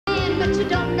but you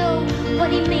don't know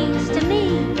what he means to me.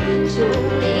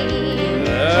 Jolene.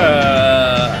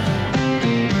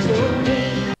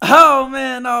 Jolene. Oh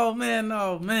man, oh man,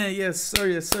 oh man. Yes, sir,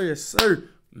 yes, sir, yes, sir.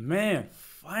 Man,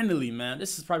 finally, man.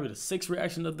 This is probably the 6th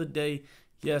reaction of the day.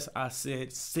 Yes, I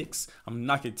said 6. I'm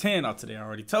knocking 10 out today. I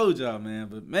already told y'all, man.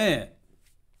 But man,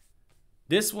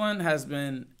 this one has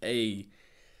been a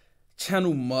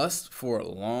channel must for a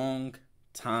long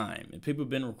time, and people have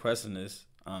been requesting this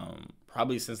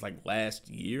probably since like last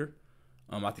year.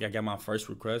 I think I got my first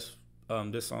request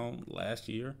this song last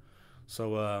year,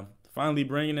 so finally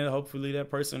bringing it. Hopefully that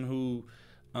person who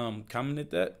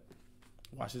commented that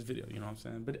watch this video, you know what I'm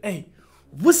saying? But hey,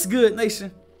 what's good,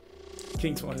 nation?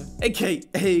 King Twon,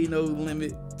 aka No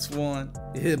Limit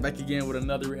Twon, here back again with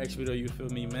another reaction video. You feel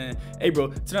me, man? Hey, bro,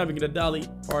 tonight we get a Dolly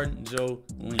Parton,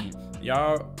 Jolene.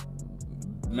 Y'all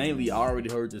mainly already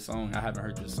heard this song. I haven't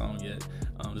heard this song yet.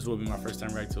 This will be my first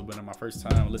time reacting to it, but my first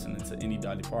time listening to any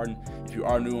Dolly Parton. If you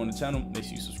are new on the channel, make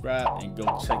sure you subscribe and go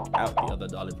check out the other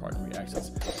Dolly Parton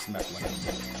reactions. Smack like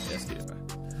let's get it, man.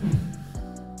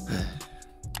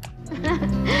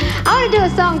 I want to do a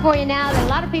song for you now that a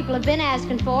lot of people have been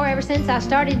asking for ever since I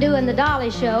started doing the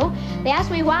Dolly show. They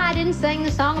asked me why I didn't sing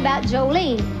the song about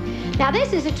Jolene. Now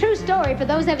this is a true story for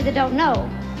those of you that don't know.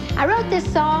 I wrote this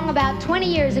song about 20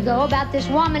 years ago about this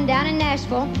woman down in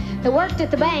Nashville that worked at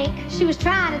the bank. She was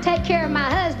trying to take care of my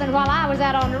husband while I was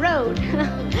out on the road.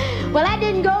 Well, that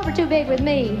didn't go over too big with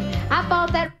me. I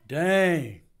thought that...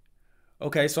 Dang.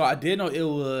 Okay, so I did know it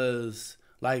was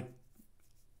like,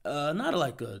 not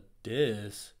like a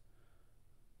diss,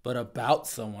 but about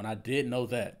someone. I did know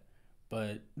that.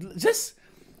 But let's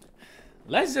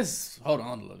just hold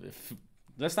on a little bit.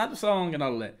 Let's stop the song and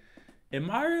all that.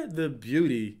 Admire the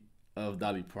beauty of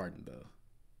Dolly Parton, though.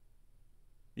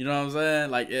 You know what I'm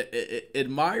saying? Like,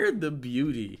 admire the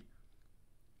beauty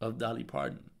of Dolly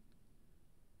Parton.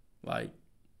 Like,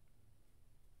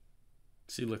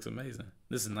 she looks amazing.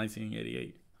 This is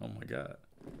 1988. Oh my God.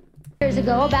 Years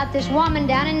ago about this woman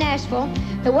down in Nashville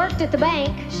that worked at the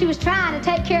bank. She was trying to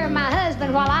take care of my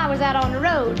husband while I was out on the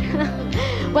road.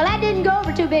 Well, that didn't go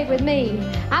over too big with me.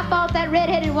 I fought that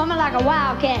red-headed woman like a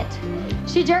wildcat.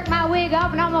 She jerked my wig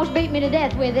off and almost beat me to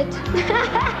death with it.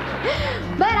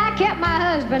 But I kept my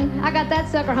husband. I got that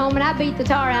sucker home and I beat the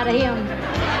tar out of him.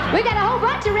 We got a whole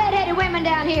bunch of red-headed women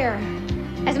down here.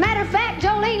 As a matter of fact,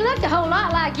 Jolene looked a whole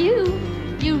lot like you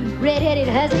red-headed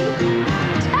hussy.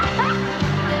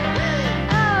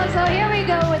 So here we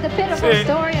go with the pitiful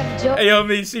story of Jolene. Hey, yo,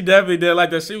 me, she definitely did like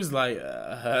that. She was like,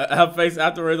 her face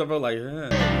afterwards, I felt like,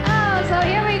 Oh, so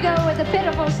here we go with the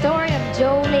pitiful story of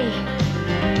Jolene.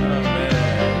 Oh, man.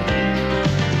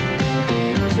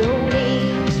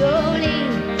 Jolene,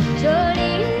 Jolene,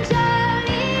 Jolene,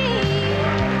 Jolene.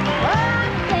 Oh,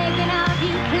 I'm begging of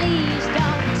you, please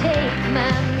don't take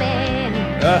my man.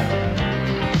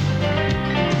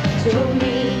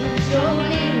 Jolene,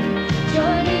 Jolene,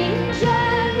 Jolene,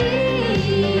 Jolene.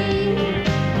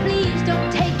 Please don't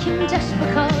take him just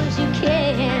because you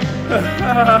can.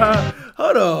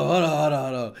 Hold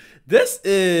on. This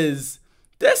is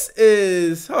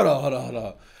hold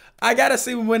on. I gotta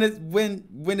see when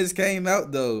this came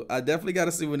out though. I definitely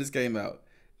gotta see when this came out,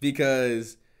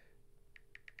 because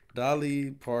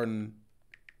Dolly Parton,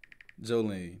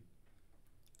 Jolene.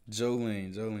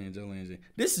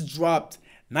 This dropped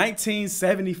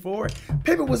 1974.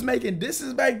 People was making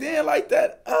disses back then like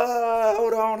that.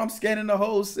 Hold on, I'm scanning the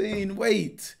whole scene.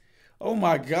 Wait. Oh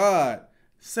my God.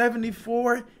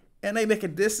 74 and they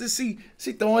making disses. She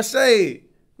throwing shade.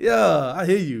 Yeah, I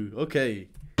hear you. Okay.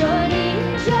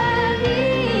 Jolene,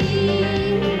 Jolene,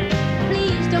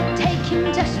 please don't take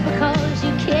him just because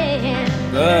you can.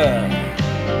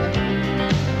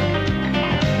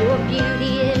 Your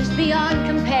beauty is beyond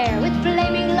compare, with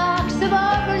flaming locks of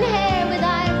auburn hair, with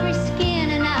ivory skin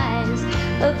and eyes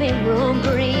of emerald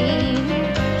green.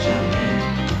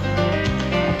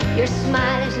 Your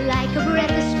smile is like a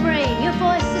breath of spring, your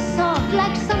voice is soft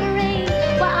like summer rain.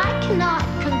 Well, I cannot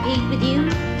compete with you,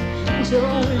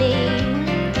 Jolene.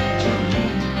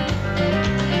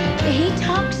 He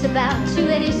talks about you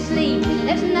in his sleep.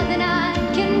 There's nothing I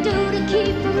can do to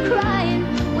keep from crying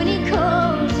when he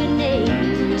calls your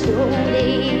name,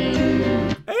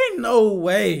 Jolene. Ain't no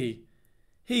way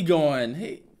he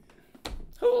going.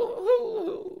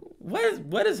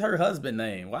 What is her husband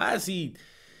name? Why is he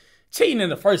cheating in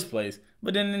the first place?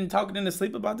 But then talking in his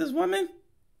sleep about this woman?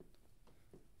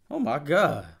 Oh my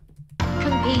God.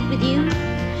 Compete with you,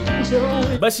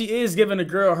 Jolene. But she is giving the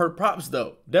girl her props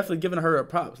though. Definitely giving her her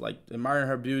props, like admiring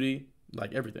her beauty,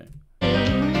 like everything.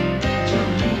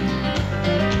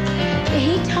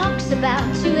 He talks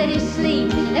about you in his sleep.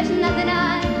 There's nothing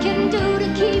I can do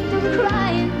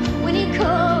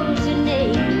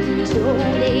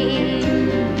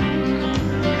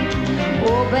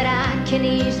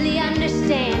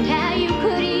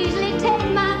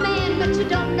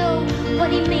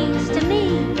nice to me.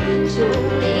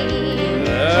 Jolene.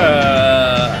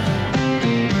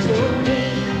 Jolene,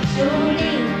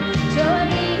 Jolene,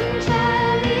 Jolene,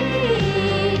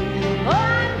 Jolene. Oh,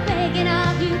 I'm begging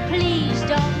of you, please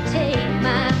don't take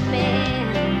my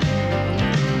man.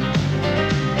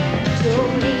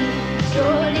 Jolene,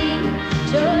 Jolene,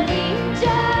 Jolene,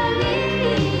 Jolene.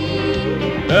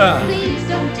 Please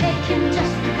don't take him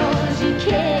just because you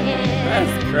can.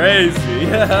 That's crazy.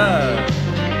 Yeah.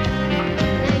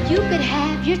 Now you could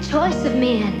have your choice of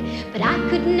men, but I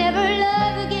could never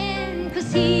love again,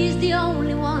 'cause he's the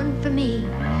only one for me.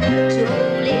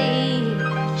 Jolene,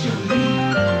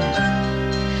 Jolene.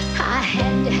 I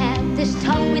had to have this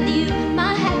talk with you.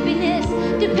 My happiness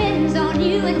depends on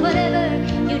you, and whatever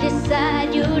you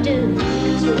decide you'll do.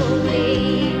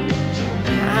 Jolene.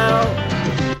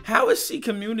 How is she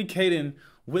communicating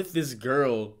with this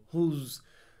girl who's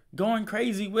going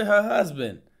crazy with her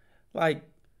husband? Like,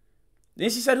 then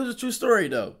she said it was a true story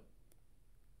though.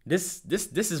 This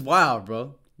is wild,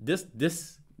 bro.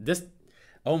 This.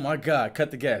 Oh my God!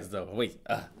 Cut the gas though. Wait,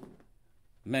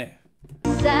 man.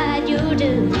 Decide you'll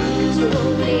do.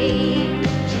 Jolene.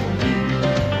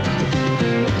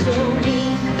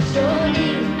 Jolene,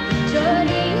 Jolene,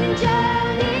 Jolene,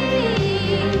 Jolene.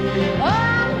 Oh,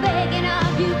 I'm begging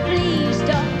of you, please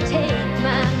don't take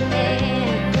my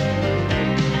man.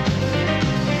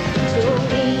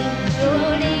 Jolene,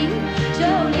 Jolene,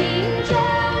 Jolene,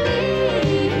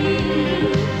 Jolene.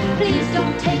 Please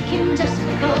don't take him just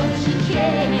because you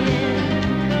can.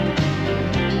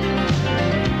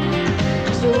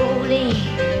 Jolene,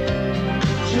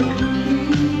 Jolene.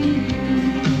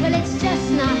 Well, it's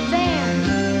just not fair.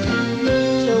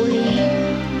 Jolene.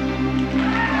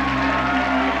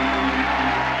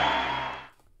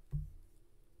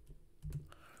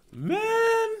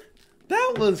 Man, that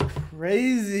was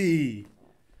crazy.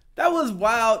 That was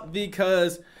wild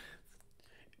because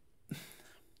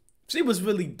she was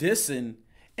really dissing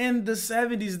in the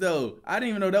 70s though. I didn't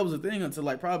even know that was a thing until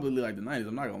like probably like the 90s,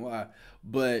 I'm not gonna lie.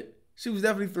 But she was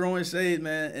definitely throwing shade,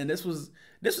 man. And this was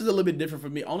a little bit different for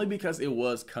me, only because it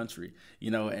was country, you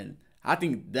know, and I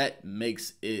think that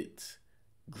makes it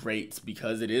great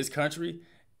because it is country.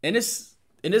 And this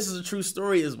is a true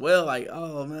story as well. Like,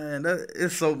 oh man,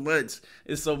 it's so much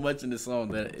in this song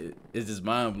that it's just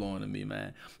mind blowing to me,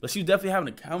 man. But she was definitely having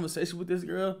a conversation with this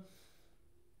girl.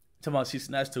 Talking about she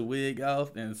snatched her wig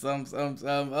off and some.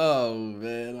 Oh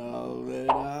man,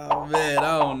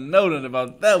 I don't know nothing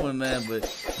about that one, man. But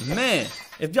man,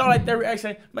 if y'all like that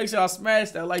reaction, make sure y'all smash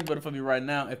that like button for me right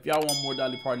now. If y'all want more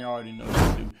Dolly Parton, y'all already know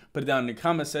what to do. Put it down in the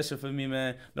comment section for me,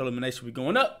 man. No elimination, we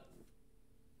going up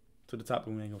to the top,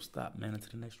 and we ain't gonna stop, man,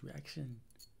 until the next reaction.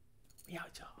 We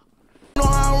out, y'all. You know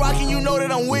how I'm rocking, you know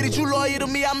that I'm with it. You loyal to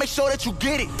me, I make sure that you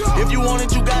get it. If you want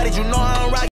it, you got it. You know how I'm rocking.